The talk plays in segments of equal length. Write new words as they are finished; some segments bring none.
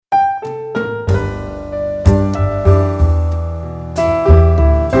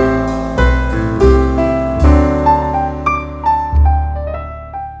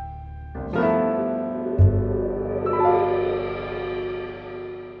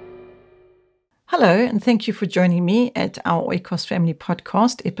Hello, and thank you for joining me at our Oikos Family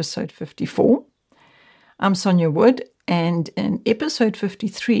Podcast, episode 54. I'm Sonia Wood, and in episode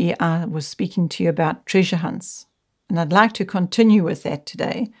 53, I was speaking to you about treasure hunts, and I'd like to continue with that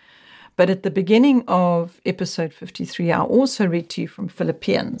today. But at the beginning of episode 53, I also read to you from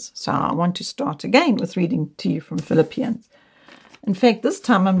Philippians, so I want to start again with reading to you from Philippians. In fact, this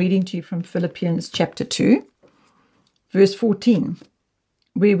time I'm reading to you from Philippians chapter 2, verse 14,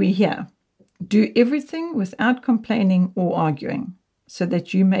 where we hear, "Do everything without complaining or arguing, so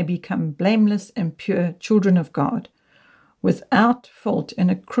that you may become blameless and pure children of God, without fault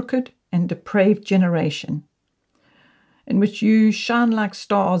in a crooked and depraved generation, in which you shine like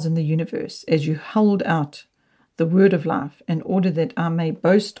stars in the universe as you hold out the word of life, in order that I may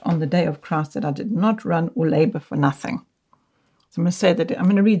boast on the day of Christ that I did not run or labor for nothing." So I'm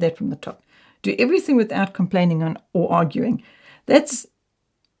going to read that from the top. Do everything without complaining or arguing. That's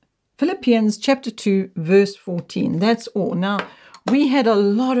Philippians chapter 2, verse 14. That's all. Now, we had a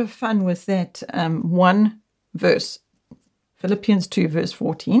lot of fun with that one verse. Philippians 2, verse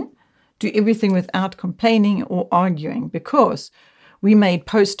 14. Do everything without complaining or arguing, because we made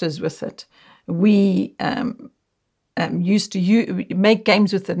posters with it. We used to make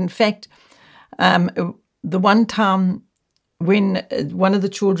games with it. In fact, the one time when one of the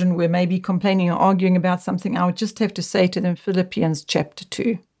children were maybe complaining or arguing about something, I would just have to say to them, Philippians chapter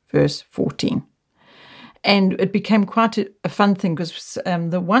 2. Verse 14. And it became quite a fun thing, because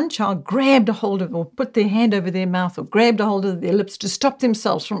the one child grabbed a hold of, or put their hand over their mouth, or grabbed a hold of their lips to stop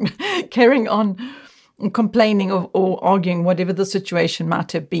themselves from carrying on complaining or arguing, whatever the situation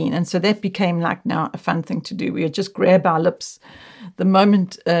might have been. And so that became like now a fun thing to do. We would just grab our lips the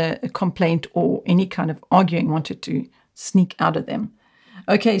moment a complaint or any kind of arguing wanted to sneak out of them.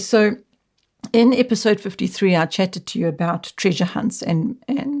 Okay, so in episode 53, I chatted to you about treasure hunts and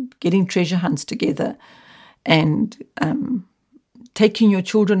getting treasure hunts together, and taking your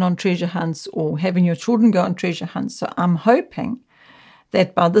children on treasure hunts, or having your children go on treasure hunts. So I'm hoping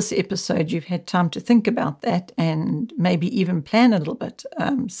that by this episode, you've had time to think about that, and maybe even plan a little bit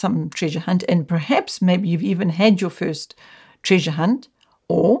some treasure hunt, and perhaps maybe you've even had your first treasure hunt,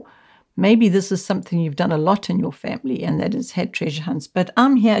 or maybe this is something you've done a lot in your family, and that is had treasure hunts. But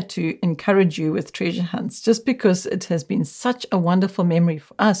I'm here to encourage you with treasure hunts, just because it has been such a wonderful memory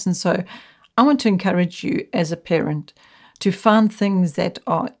for us. And so I want to encourage you as a parent to find things that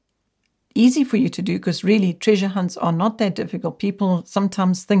are easy for you to do, because really treasure hunts are not that difficult. People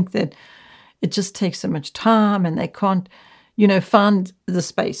sometimes think that it just takes so much time and they can't find the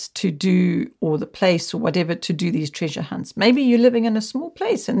space to do, or the place or whatever, to do these treasure hunts. Maybe you're living in a small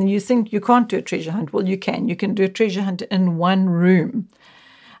place and you think you can't do a treasure hunt. Well, you can. You can do a treasure hunt in one room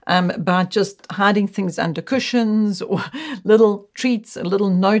by just hiding things under cushions, or little treats, little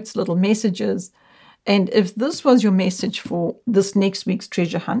notes, little messages. And if this was your message for this next week's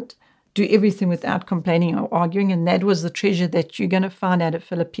treasure hunt, do everything without complaining or arguing, and that was the treasure that you're going to find out of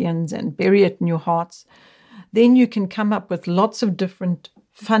Philippians and bury it in your hearts, then you can come up with lots of different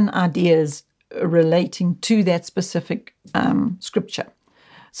fun ideas relating to that specific scripture.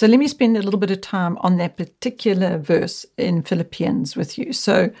 So let me spend a little bit of time on that particular verse in Philippians with you.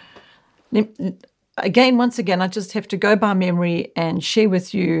 So once again, I just have to go by memory and share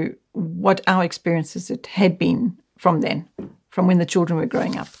with you what our experiences it had been from then, from when the children were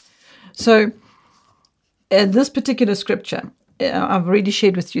growing up. So this particular scripture, I've already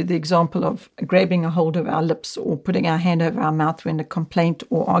shared with you the example of grabbing a hold of our lips, or putting our hand over our mouth when a complaint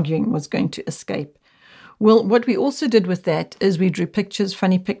or arguing was going to escape. Well, what we also did with that is we drew pictures,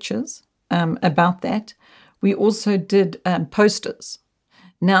 funny pictures about that. We also did posters.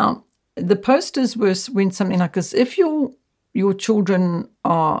 Now, the posters went something like this. If your children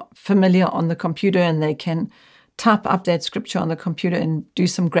are familiar on the computer and they can type up that scripture on the computer and do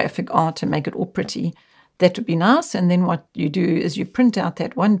some graphic art and make it all pretty, that would be nice. And then what you do is you print out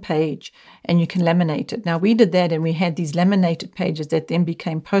that one page and you can laminate it. Now, we did that, and we had these laminated pages that then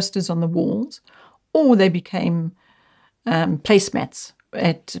became posters on the walls, or they became placemats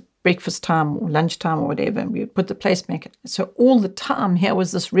at breakfast time or lunchtime or whatever. And we would put the placemat. So all the time here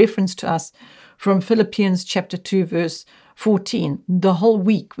was this reference to us from Philippians chapter 2, verse 14. The whole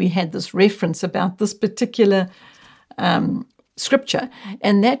week we had this reference about this particular scripture,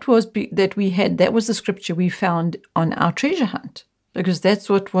 and that was the scripture we found on our treasure hunt, because that's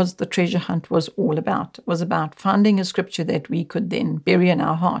what the treasure hunt was all about. It was about finding a scripture that we could then bury in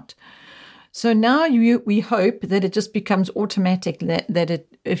our heart. So now we hope that it just becomes automatic, that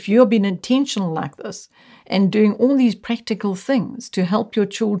if you're being intentional like this and doing all these practical things to help your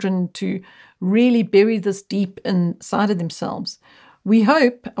children to really bury this deep inside of themselves, We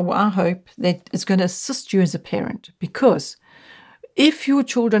hope, or I hope, that it's going to assist you as a parent, because if your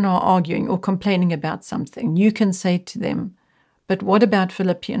children are arguing or complaining about something, you can say to them, but what about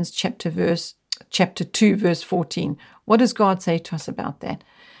Philippians chapter 2, verse 14? What does God say to us about that?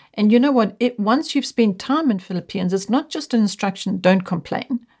 And you know what? Once you've spent time in Philippians, it's not just an instruction, don't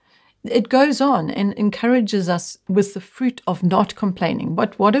complain. It goes on and encourages us with the fruit of not complaining.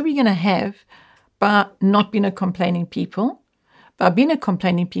 But what are we going to have by not being a complaining people? By being a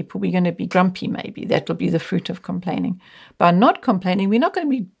complaining people, we're going to be grumpy maybe. That will be the fruit of complaining. By not complaining, we're not going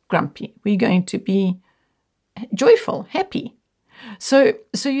to be grumpy. We're going to be joyful, happy. So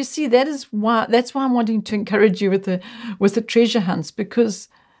you see, that's why I'm wanting to encourage you with the treasure hunts, because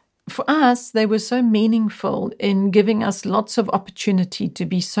for us, they were so meaningful in giving us lots of opportunity to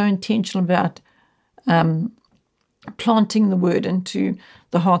be so intentional about planting the word into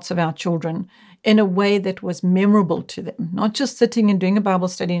the hearts of our children in a way that was memorable to them, not just sitting and doing a Bible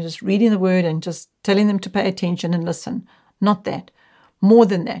study and just reading the word and just telling them to pay attention and listen. Not that. More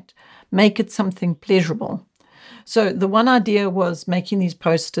than that. Make it something pleasurable. So the one idea was making these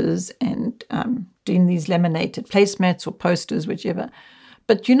posters and doing these laminated placemats or posters, whichever.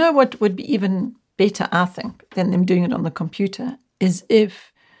 But you know what would be even better, I think, than them doing it on the computer, is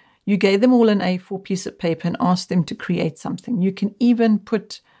if you gave them all an A4 piece of paper and asked them to create something. You can even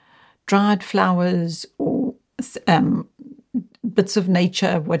put dried flowers or bits of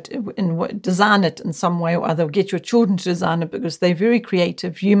nature, design it in some way or other. Get your children to design it, because they're very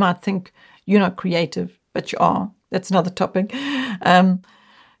creative. You might think you're not creative, but you are. That's another topic.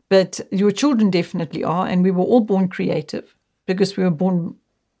 But your children definitely are, and we were all born creative, because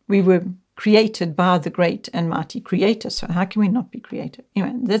we were created by the great and mighty Creator. So how can we not be creative?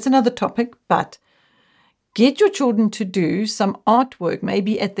 Anyway, that's another topic, but get your children to do some artwork.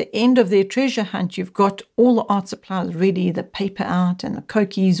 Maybe at the end of their treasure hunt, you've got all the art supplies ready, the paper out and the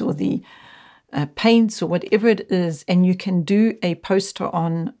cookies or the paints or whatever it is, and you can do a poster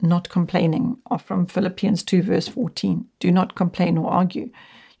on not complaining, or from Philippians 2 verse 14. Do not complain or argue.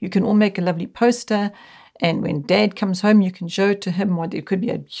 You can all make a lovely poster, and when Dad comes home, you can show it to him. Or it could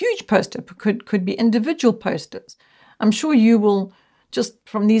be a huge poster, could be individual posters. I'm sure you will, just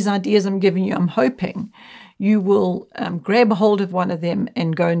from these ideas I'm giving you, I'm hoping you will grab a hold of one of them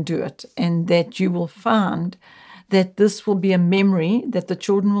and go and do it, and that you will find that this will be a memory that the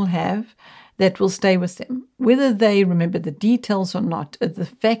children will have that will stay with them. Whether they remember the details or not, the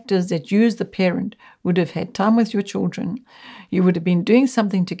fact is that you as the parent would have had time with your children. You would have been doing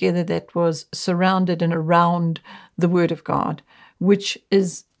something together that was surrounded and around the Word of God, which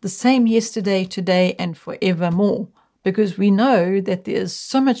is the same yesterday, today, and forevermore, because we know that there is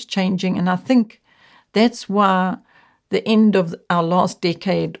so much changing, and I think that's why the end of our last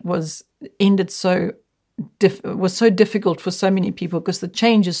decade was so difficult for so many people, because the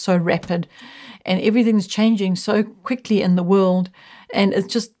change is so rapid and everything's changing so quickly in the world, and it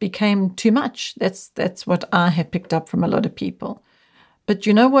just became too much. That's what I have picked up from a lot of people. But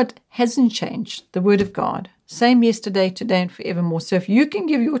you know what hasn't changed? The Word of God. Same yesterday, today, and forevermore. So if you can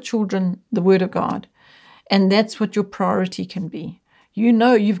give your children the Word of God, and that's what your priority can be, you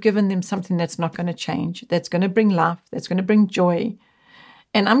know you've given them something that's not going to change, that's going to bring life, that's going to bring joy.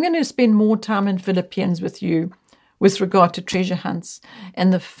 And I'm going to spend more time in Philippians with you with regard to treasure hunts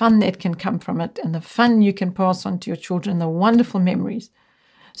and the fun that can come from it, and the fun you can pass on to your children, the wonderful memories.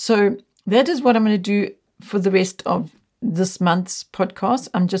 So that is what I'm going to do for the rest of this month's podcast.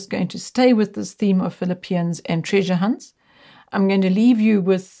 I'm just going to stay with this theme of Philippians and treasure hunts. I'm going to leave you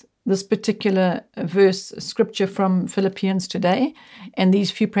with this particular verse, scripture from Philippians today, and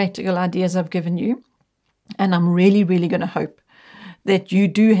these few practical ideas I've given you. And I'm really, really going to hope that you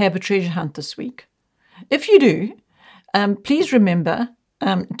do have a treasure hunt this week. If you do, please remember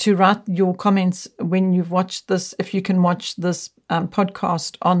to write your comments when you've watched this. If you can watch this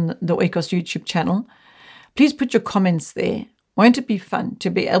podcast on the Oikos YouTube channel, please put your comments there. Won't it be fun to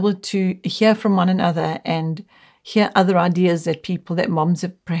be able to hear from one another and hear other ideas that moms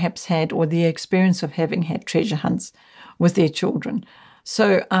have perhaps had, or the experience of having had treasure hunts with their children.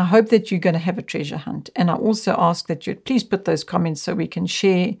 So I hope that you're going to have a treasure hunt. And I also ask that you please put those comments so we can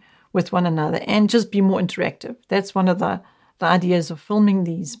share with one another and just be more interactive. That's one of the ideas of filming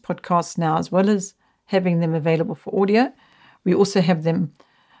these podcasts now, as well as having them available for audio. We also have them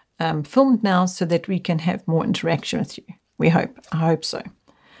filmed now so that we can have more interaction with you. I hope so.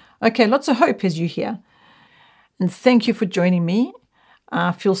 Okay, lots of hope as you hear. And thank you for joining me.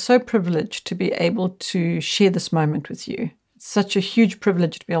 I feel so privileged to be able to share this moment with you. It's such a huge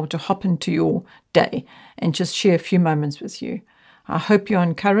privilege to be able to hop into your day and just share a few moments with you. I hope you're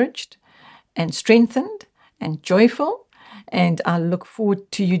encouraged and strengthened and joyful, And I look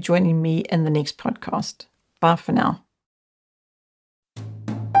forward to you joining me in the next podcast. Bye for now.